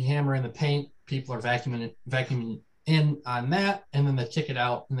 you hammer in the paint, people are vacuuming in on that, and then they kick it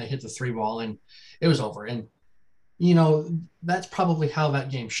out and they hit the 3 ball, and it was over. And That's probably how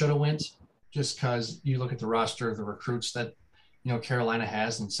that game should have went, just because you look at the roster of the recruits that, Carolina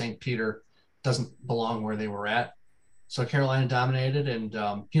has, and St. Peter doesn't belong where they were at. So Carolina dominated, and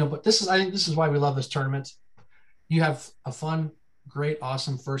but I think this is why we love this tournament. You have a fun, great,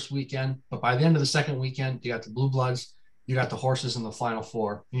 awesome first weekend, but by the end of the second weekend, you got the Blue Bloods, you got the horses in the Final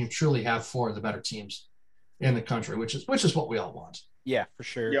Four, and you truly have four of the better teams in the country, which is what we all want. Yeah, for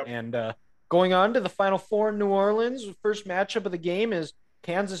sure. Yep. And going on to the Final Four in New Orleans, the first matchup of the game is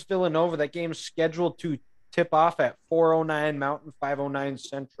Kansas Villanova. That game is scheduled to tip off at 4:09 Mountain, 5:09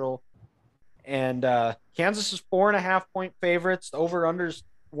 Central. And Kansas is 4.5-point favorites. The over-under's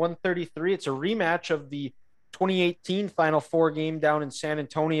 133. It's a rematch of the 2018 Final Four game down in San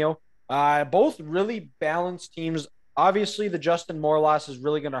Antonio. Both really balanced teams. Obviously, the Justin Moore loss is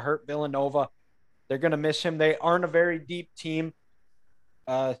really going to hurt Villanova. They're going to miss him. They aren't a very deep team.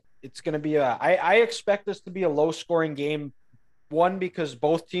 It's going to be I expect this to be a low-scoring game. One, because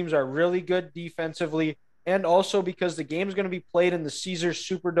both teams are really good defensively, and also because the game is going to be played in the Caesars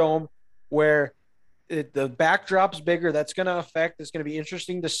Superdome, where the backdrop's bigger. That's going to affect. It's going to be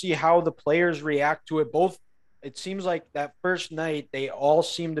interesting to see how the players react to it. Both, it seems like that first night, they all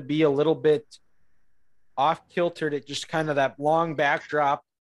seem to be a little bit off kiltered. It just kind of that long backdrop,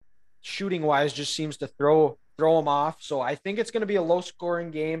 shooting wise, just seems to throw them off. So I think it's going to be a low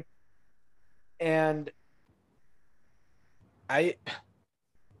scoring game. And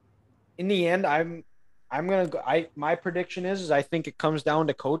in the end, I'm going to go. My prediction is I think it comes down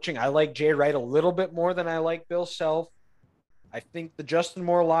to coaching. I like Jay Wright a little bit more than I like Bill Self. I think the Justin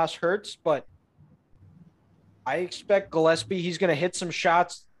Moore loss hurts, but I expect Gillespie. He's going to hit some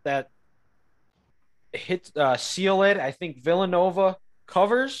shots that seal it. I think Villanova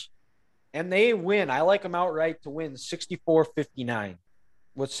covers and they win. I like them outright to win 64-59.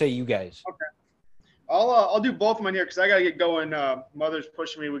 What say you guys? Okay. I'll do both of mine here because I got to get going. Mother's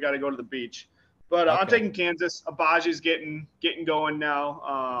pushing me. We got to go to the beach. But I'm taking Kansas. Abaji's getting going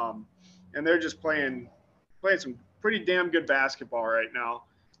now, and they're just playing some pretty damn good basketball right now.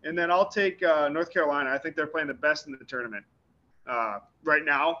 And then I'll take North Carolina. I think they're playing the best in the tournament right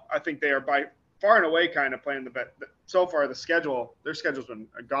now. I think they are by far and away kind of playing the best. So far, their schedule's been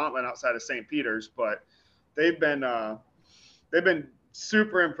a gauntlet outside of St. Peter's, but they've been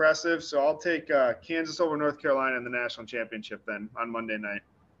super impressive. So I'll take Kansas over North Carolina in the national championship then on Monday night.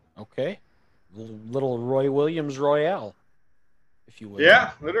 Okay. Little Roy Williams Royale, if you will.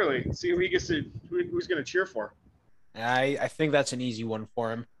 Yeah, literally. See who he gets to, who's going to cheer for. I think that's an easy one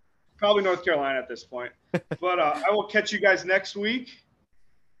for him. Probably North Carolina at this point. But I will catch you guys next week.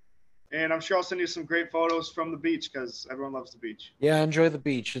 And I'm sure I'll send you some great photos from the beach because everyone loves the beach. Yeah, enjoy the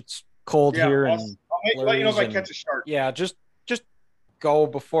beach. It's cold here. I'll let you know if I catch a shark. Yeah, just go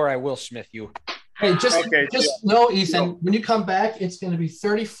before I Will Smith you. Hey, know, Ethan, when you come back, it's going to be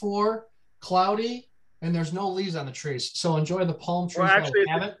 34, cloudy, and there's no leaves on the trees. So enjoy the palm trees. Well, actually,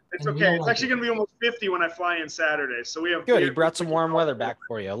 it's okay. It's like actually going to be almost 50 when I fly in Saturday. So we have good. He brought some warm wetter back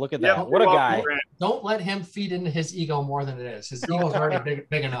for you. Look at that. Yep, what a guy. Don't let him feed into his ego more than it is. His ego's already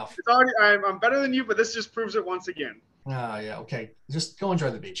big enough. It's already. I'm better than you, but this just proves it once again. Yeah. Okay. Just go enjoy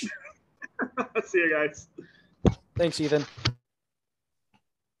the beach. See you guys. Thanks, Ethan.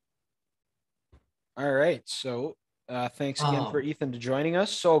 All right. So thanks again for Ethan to joining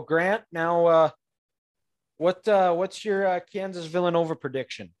us. So Grant, now what's your Kansas Villanova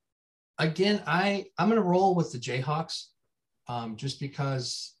prediction? Again, I'm going to roll with the Jayhawks, just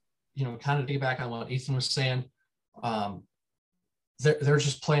because kind of dig back on what Ethan was saying. They're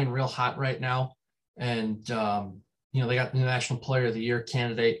just playing real hot right now, and they got the National Player of the Year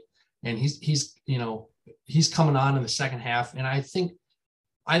candidate, and he's coming on in the second half, and I think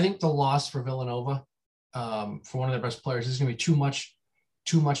the loss for Villanova, for one of their best players, is going to be too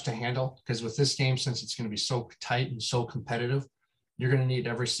much to handle, because with this game, since it's going to be so tight and so competitive, you're going to need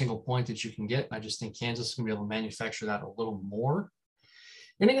every single point that you can get. I just think Kansas is going to be able to manufacture that a little more.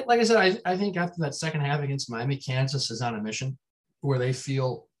 And like I said, I think after that second half against Miami, Kansas is on a mission where they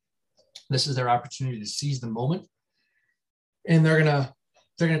feel this is their opportunity to seize the moment, and they're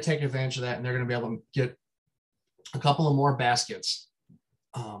gonna take advantage of that, and they're going to be able to get a couple of more baskets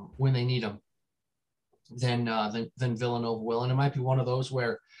when they need them than Villanova will. And it might be one of those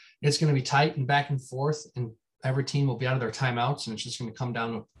where it's going to be tight and back and forth, and every team will be out of their timeouts, and it's just going to come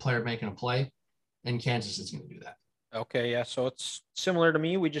down to a player making a play, and Kansas is going to do that. Okay, yeah, so it's similar to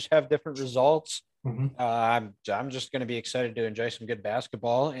me. We just have different results. Mm-hmm. I'm just going to be excited to enjoy some good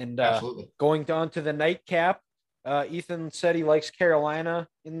basketball. And Absolutely. Going on to the nightcap, Ethan said he likes Carolina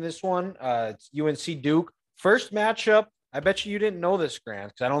in this one. It's UNC Duke. First matchup, I bet you didn't know this,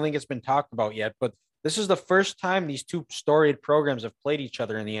 Grant, because I don't think it's been talked about yet, but This is the first time these two storied programs have played each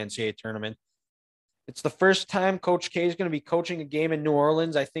other in the NCAA tournament. It's the first time Coach K is going to be coaching a game in New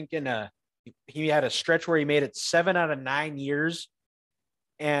Orleans. I think he had a stretch where he made it 7 out of 9 years,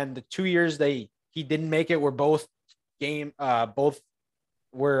 and the 2 years he didn't make it were both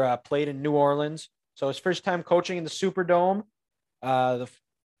were played in New Orleans. So his first time coaching in the Superdome. The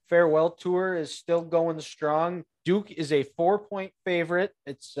farewell tour is still going strong. Duke is a 4-point favorite.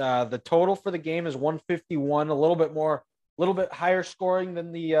 It's the total for the game is 151, a little bit higher scoring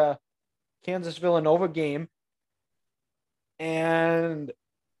than the Kansas Villanova game. And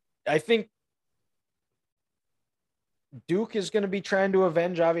I think Duke is going to be trying to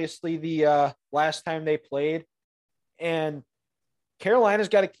avenge, obviously, the last time they played. And Carolina's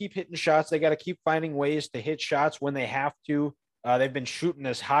got to keep hitting shots. They got to keep finding ways to hit shots when they have to. They've been shooting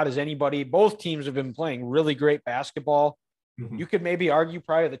as hot as anybody. Both teams have been playing really great basketball. Mm-hmm. You could maybe argue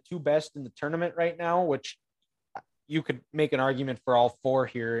probably the two best in the tournament right now, which you could make an argument for all four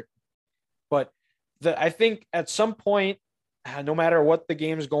here. But I think at some point, no matter what the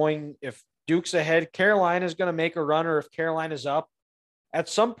game's going, if Duke's ahead, Carolina's going to make a run, or if Carolina's up, at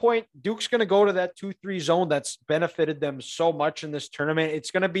some point, Duke's going to go to that 2-3 zone that's benefited them so much in this tournament.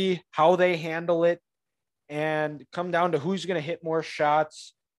 It's going to be how they handle it and come down to who's going to hit more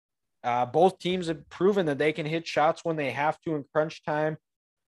shots. Both teams have proven that they can hit shots when they have to in crunch time.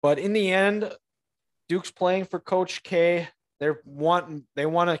 But in the end, Duke's playing for Coach K. They want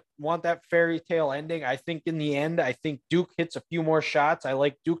that fairy tale ending. I think in the end, I think Duke hits a few more shots. I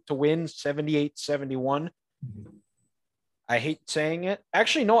like Duke to win 78-71. Mm-hmm. I hate saying it.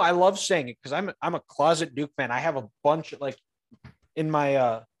 Actually, no, I love saying it because I'm a closet Duke fan. I have a bunch of, like, in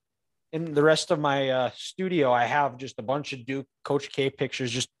my in the rest of my studio, I have just a bunch of Duke Coach K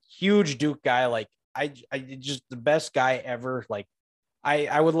pictures. Just huge Duke guy. Like I just the best guy ever. Like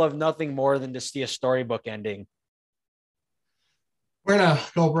I would love nothing more than to see a storybook ending. We're gonna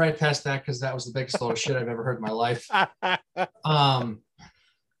go right past that because that was the biggest load of shit I've ever heard in my life. That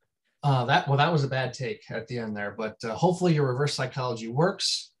was a bad take at the end there, but hopefully your reverse psychology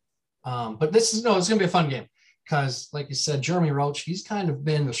works. But it's gonna be a fun game because, like you said, Jeremy Roach, he's kind of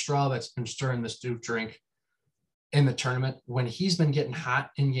been the straw that's been stirring this Duke drink in the tournament. When he's been getting hot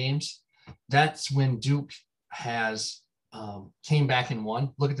in games, that's when Duke has came back and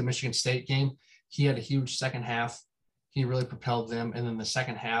won. Look at the Michigan State game; he had a huge second half. He really propelled them, and then the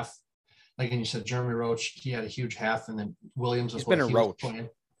second half, like you said, Jeremy Roach, he had a huge half, and then Williams was been a Roach.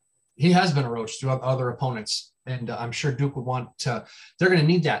 He has been a Roach to other opponents, and I'm sure Duke would want to. They're going to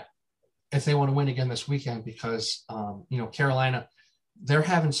need that if they want to win again this weekend because Carolina, they're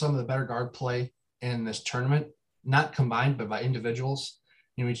having some of the better guard play in this tournament, not combined but by individuals.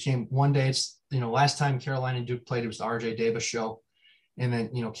 Each game one day it's last time Carolina and Duke played, it was the RJ Davis show, and then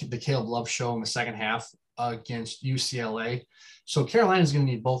the Caleb Love show in the second half against UCLA. So Carolina's going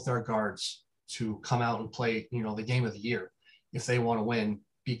to need both their guards to come out and play the game of the year if they want to win.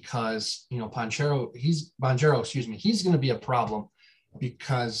 Because Banchero, he's going to be a problem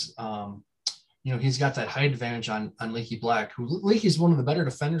because he's got that height advantage on Leaky Black, who Leaky's one of the better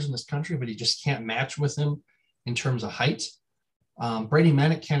defenders in this country, but he just can't match with him in terms of height. Brady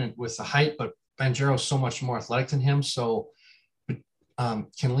Manek can with the height, but Banchero's so much more athletic than him. So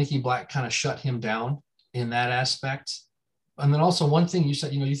can Leaky Black kind of shut him down in that aspect? And then also one thing you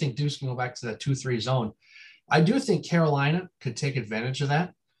said, you think Duke's can go back to that 2-3 zone. I do think Carolina could take advantage of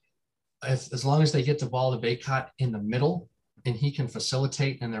that as long as they get the ball to Bacot in the middle and he can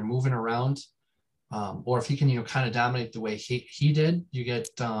facilitate and they're moving around, or if he can, kind of dominate the way he did. You get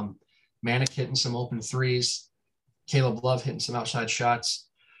Manek hitting some open threes, Caleb Love hitting some outside shots.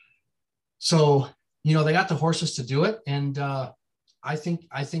 So, they got the horses to do it, and I think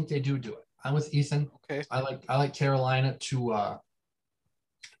they do it. I'm with Ethan. Okay. I like Carolina to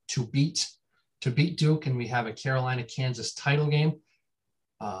beat Duke, and we have a Carolina-Kansas title game.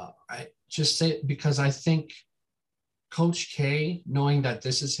 I just say it because I think Coach K, knowing that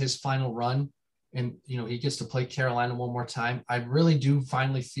this is his final run and, he gets to play Carolina one more time, I really do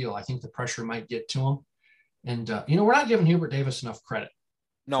finally feel, I think the pressure might get to him. And, we're not giving Hubert Davis enough credit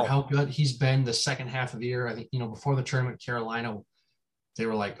for how good he's been the second half of the year. I think, before the tournament, Carolina, they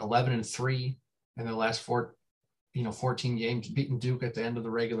were like 11-3 in their last 14 games, beating Duke at the end of the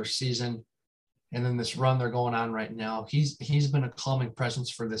regular season. And then this run they're going on right now, he's been a calming presence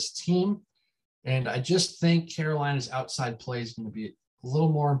for this team. And I just think Carolina's outside play is going to be a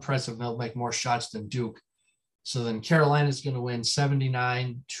little more impressive. They'll make more shots than Duke. So then Carolina's going to win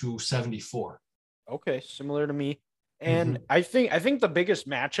 79-74. Okay, similar to me. And I think the biggest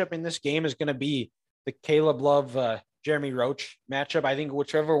matchup in this game is going to be the Caleb Love, Jeremy Roach matchup. I think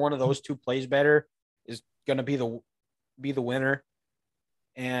whichever one of those two plays better, going to be the winner.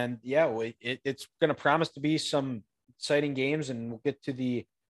 And yeah, it's going to promise to be some exciting games, and we'll get to the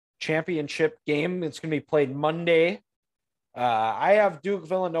championship game. It's going to be played Monday. I have Duke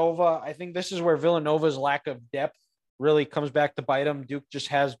Villanova. I think this is where Villanova's lack of depth really comes back to bite them. Duke just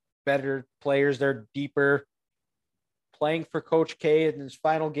has better players. They're deeper. Playing for Coach K in his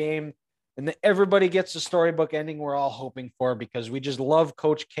final game, and everybody gets the storybook ending we're all hoping for, because we just love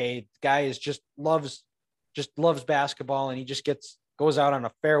Coach K. The guy is just loves basketball, and he just goes out on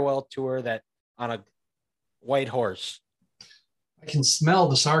a farewell tour that on a white horse. I can smell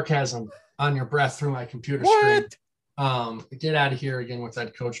the sarcasm on your breath through my computer What? screen. Get out of here again with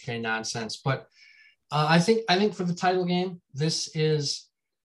that Coach K nonsense. But I think for the title game, this is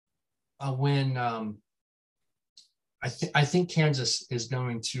a win. I think Kansas is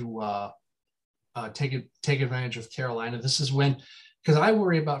going to take advantage of Carolina. This is when, because I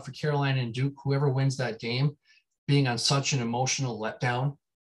worry about for Carolina and Duke, whoever wins that game, being on such an emotional letdown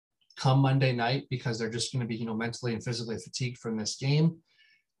come Monday night, because they're just going to be, mentally and physically fatigued from this game.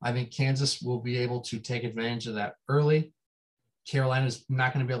 I think Kansas will be able to take advantage of that early. Carolina's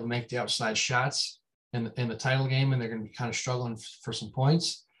not going to be able to make the outside shots in the title game, and they're going to be kind of struggling for some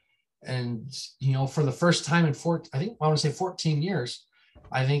points. And, for the first time in 14 years,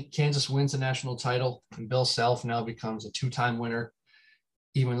 I think Kansas wins the national title, and Bill Self now becomes a 2-time winner,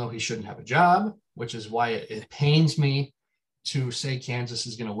 even though he shouldn't have a job, which is why it pains me to say Kansas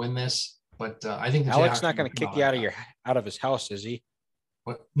is going to win this. But I think Alex not going to kick you out of his house, is he?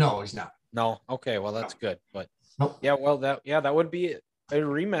 What? No, he's not. No. Okay. Well, that's good. But nope. Yeah, well, that would be a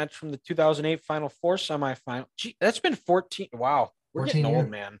rematch from the 2008 Final Four semifinal. Gee, that's been 14. Wow. We're getting old,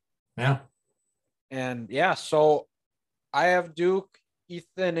 man. Yeah. And yeah, so I have Duke,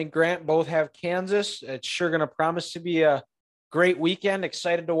 Ethan and Grant both have Kansas. It's sure going to promise to be a great weekend.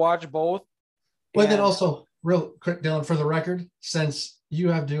 Excited to watch both. Well, then also, real quick, Dylan, for the record, since you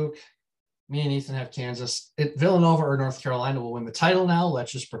have Duke, me and Ethan have Kansas, Villanova or North Carolina will win the title now.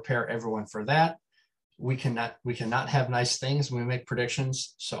 Let's just prepare everyone for that. We cannot have nice things when we make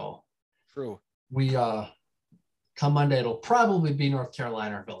predictions. So true. We come Monday, it'll probably be North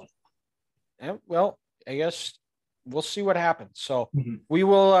Carolina or Villanova. Yeah, well, I guess we'll see what happens. So we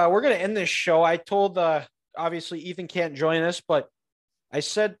will. We're going to end this show. I told obviously Ethan can't join us, but I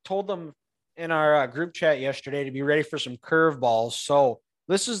told them in our group chat yesterday to be ready for some curveballs. So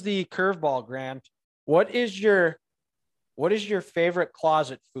this is the curveball, Grant. What is your favorite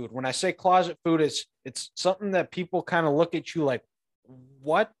closet food? When I say closet food, it's something that people kind of look at you like,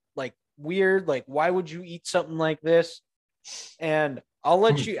 what? Like weird? Like, why would you eat something like this? And I'll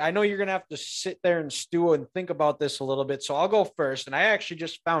let you, I know you're going to have to sit there and stew and think about this a little bit. So I'll go first. And I actually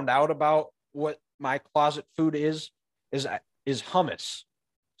just found out about what my closet food is hummus.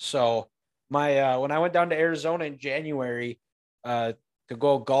 So when I went down to Arizona in January, to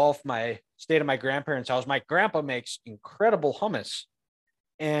go golf, stayed at my grandparents' house, my grandpa makes incredible hummus,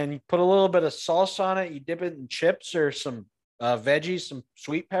 and you put a little bit of sauce on it. You dip it in chips or some veggies, some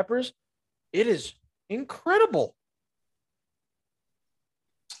sweet peppers. It is incredible.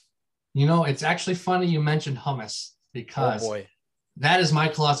 It's actually funny you mentioned hummus, because that is my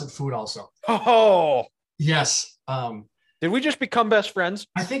closet food also. Oh, yes. Did we just become best friends?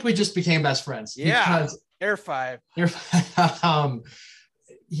 I think we just became best friends. Yeah. Because Air 5.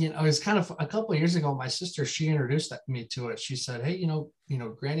 It was kind of a couple of years ago, my sister, she introduced me to it. She said, hey,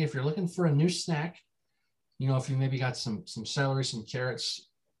 Granny, if you're looking for a new snack, if you maybe got some celery, some carrots,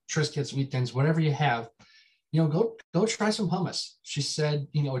 Triscuits, wheat thins, whatever you have, go try some hummus. She said,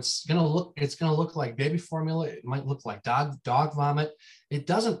 it's gonna look like baby formula. It might look like dog vomit. It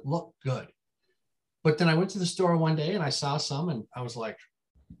doesn't look good. But then I went to the store one day and I saw some, and I was like,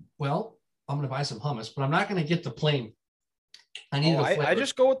 well, I'm gonna buy some hummus, but I'm not gonna get the plain. I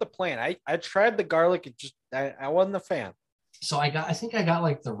just go with the plain. I tried the garlic. I wasn't a fan. So I think I got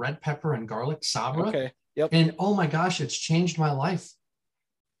like the red pepper and garlic Sabra. Okay. Yep. And oh my gosh, it's changed my life.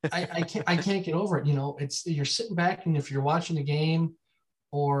 I can't get over it. You're sitting back, and if you're watching a game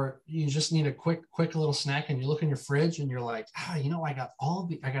or you just need a quick little snack, and you look in your fridge and you're like, I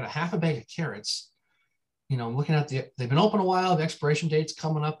got a half a bag of carrots. I'm looking at they've been open a while. The expiration date's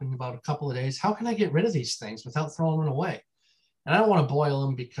coming up in about a couple of days. How can I get rid of these things without throwing them away? And I don't want to boil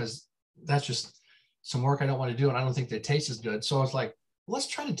them, because that's just some work I don't want to do. And I don't think they taste as good. So I was like, let's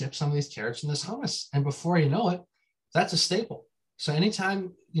try to dip some of these carrots in this hummus. And before you know it, that's a staple. So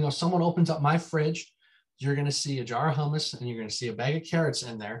anytime, someone opens up my fridge, you're going to see a jar of hummus and you're going to see a bag of carrots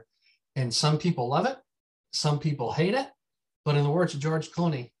in there. And some people love it. Some people hate it. But in the words of George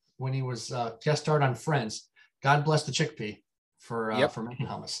Clooney, when he was guest starred on Friends, God bless the chickpea for making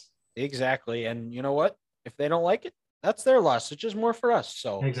hummus. Exactly. And you know what? if they don't like it, that's their loss. It's just more for us.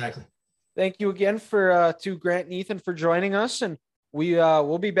 So Exactly. thank you again for to Grant and Ethan for joining us, and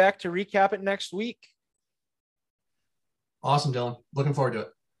we'll be back to recap it next week. Awesome, Dylan. Looking forward to it.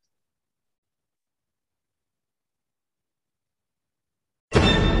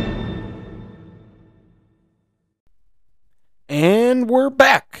 And we're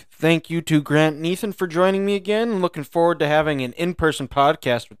back. Thank you to Grant and Ethan for joining me again. Looking forward to having an in-person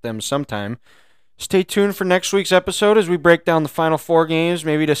podcast with them sometime. Stay tuned for next week's episode as we break down the final 4 games,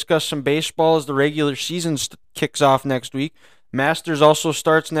 maybe discuss some baseball as the regular season kicks off next week. Masters also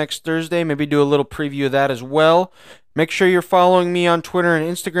starts next Thursday. Maybe do a little preview of that as well. Make sure you're following me on Twitter and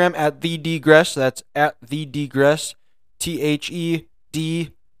Instagram at TheDgress. That's at TheDgress,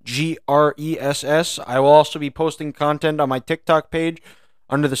 TheDgress. I will also be posting content on my TikTok page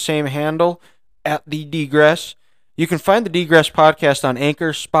under the same handle, at TheDgress. You can find the Degress podcast on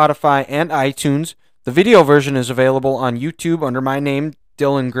Anchor, Spotify, and iTunes. The video version is available on YouTube under my name,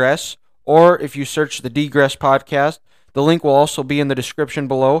 Dylan Gress, or if you search the Degress podcast, the link will also be in the description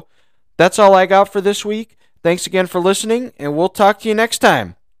below. That's all I got for this week. Thanks again for listening, and we'll talk to you next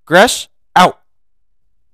time. Gress, out.